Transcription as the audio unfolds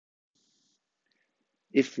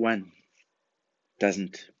If one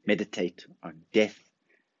doesn't meditate on death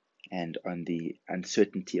and on the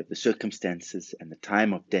uncertainty of the circumstances and the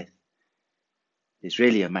time of death, there's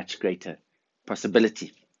really a much greater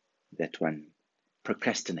possibility that one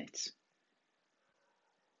procrastinates.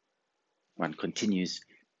 One continues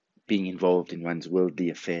being involved in one's worldly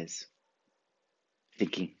affairs,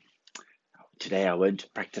 thinking, today I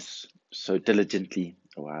won't practice so diligently,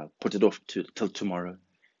 or I'll put it off till tomorrow.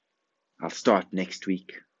 I'll start next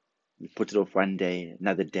week. We put it off one day,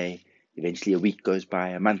 another day. Eventually a week goes by,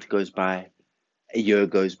 a month goes by, a year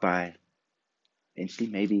goes by. Eventually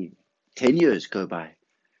maybe 10 years go by.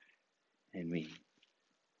 And we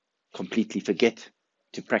completely forget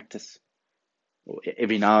to practice. Or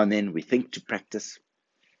every now and then we think to practice.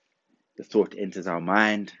 The thought enters our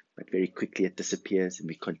mind, but very quickly it disappears, and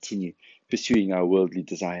we continue pursuing our worldly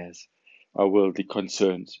desires, our worldly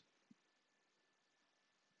concerns.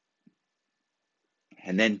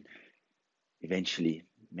 And then eventually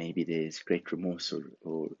maybe there's great remorse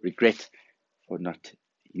or regret for not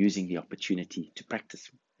using the opportunity to practice.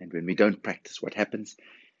 And when we don't practice, what happens?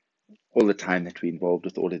 All the time that we're involved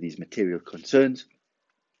with all of these material concerns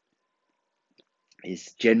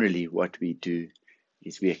is generally what we do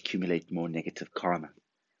is we accumulate more negative karma.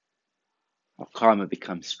 Our karma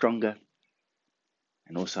becomes stronger,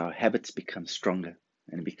 and also our habits become stronger,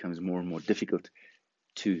 and it becomes more and more difficult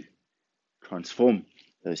to transform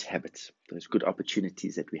those habits. Those good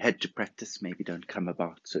opportunities that we had to practice maybe don't come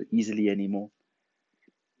about so easily anymore.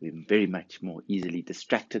 We're very much more easily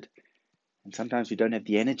distracted, and sometimes we don't have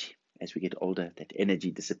the energy. As we get older, that energy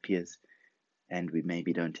disappears, and we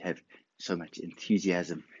maybe don't have so much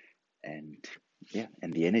enthusiasm and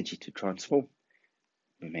the energy to transform.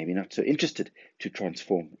 We're maybe not so interested to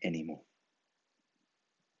transform anymore.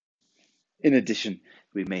 In addition,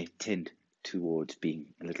 we may tend towards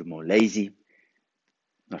being a little more lazy,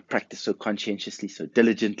 not practice so conscientiously, so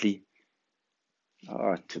diligently.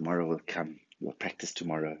 Tomorrow will come, we'll practice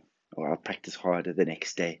tomorrow, or I'll practice harder the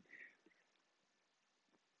next day.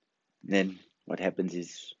 And then what happens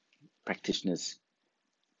is practitioners,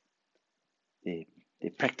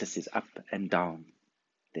 their practice is up and down.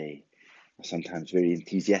 They are sometimes very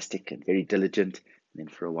enthusiastic and very diligent, and then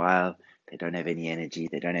for a while they don't have any energy,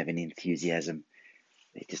 they don't have any enthusiasm,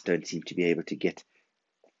 they just don't seem to be able to get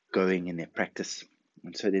going in their practice,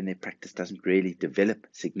 and so then their practice doesn't really develop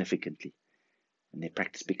significantly, and their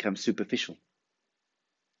practice becomes superficial,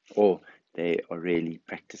 or they are really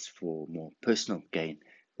practice for more personal gain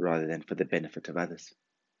rather than for the benefit of others.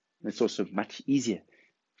 And it's also much easier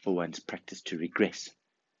for one's practice to regress.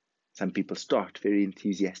 Some people start very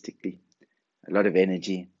enthusiastically, a lot of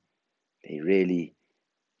energy, they really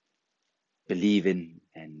believe in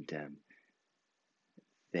and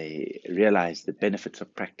they realize the benefits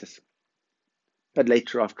of practice. But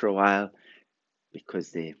later, after a while,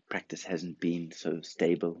 because their practice hasn't been so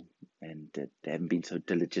stable and they haven't been so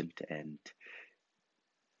diligent and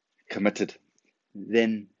committed,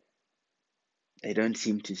 then they don't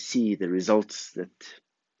seem to see the results that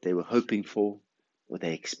they were hoping for or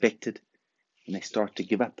they expected, and they start to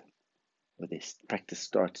give up, or their practice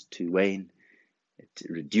starts to wane, it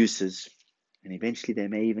reduces, and eventually they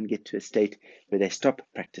may even get to a state where they stop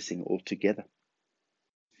practicing altogether.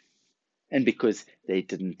 And because they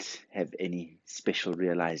didn't have any special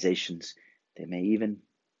realizations, they may even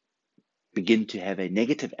begin to have a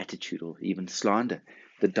negative attitude or even slander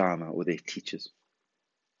the Dharma or their teachers.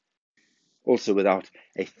 Also, without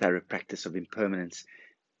a thorough practice of impermanence,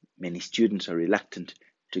 many students are reluctant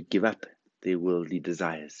to give up their worldly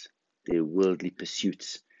desires, their worldly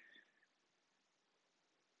pursuits.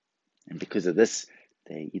 And because of this,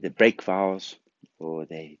 they either break vows or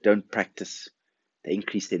they don't practice, they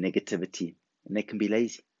increase their negativity, and they can be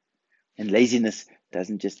lazy. And laziness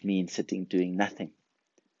doesn't just mean sitting doing nothing.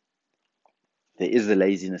 There is the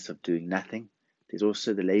laziness of doing nothing. There's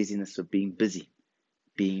also the laziness of being busy,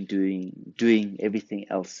 doing everything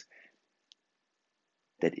else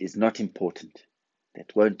that is not important,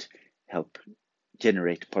 that won't help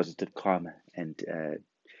generate positive karma and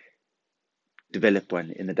develop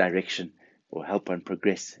one in the direction or help one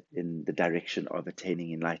progress in the direction of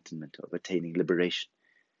attaining enlightenment, of attaining liberation.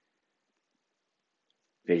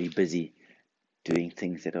 Very busy doing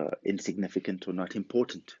things that are insignificant or not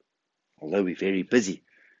important. Although we're very busy,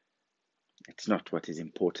 it's not what is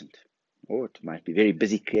important. Or it might be very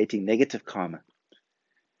busy creating negative karma.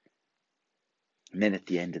 And then at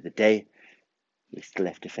the end of the day, we still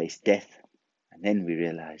have to face death. And then we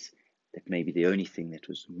realize that maybe the only thing that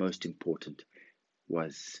was most important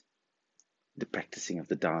was the practicing of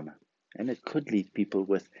the Dharma. And it could leave people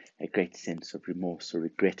with a great sense of remorse or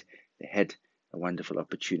regret. They had a wonderful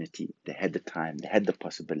opportunity. They had the time, they had the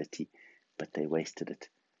possibility, but they wasted it.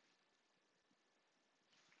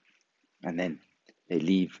 And then they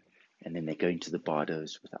leave, and then they go into the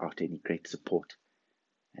bardos without any great support.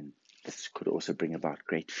 And this could also bring about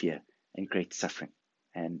great fear and great suffering,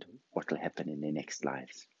 and what will happen in their next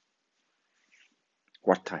lives.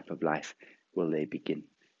 What type of life will they begin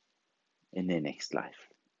in their next life?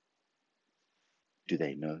 Do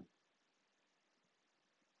they know?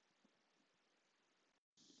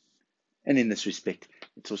 And in this respect,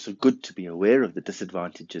 it's also good to be aware of the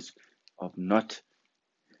disadvantages of not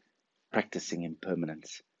practicing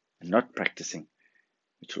impermanence and not practicing,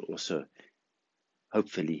 which will also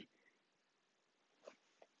hopefully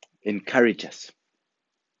encourage us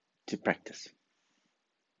to practice,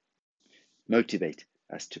 motivate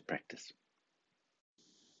us to practice,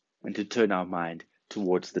 and to turn our mind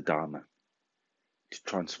towards the Dharma, to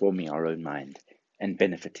transforming our own mind and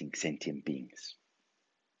benefiting sentient beings.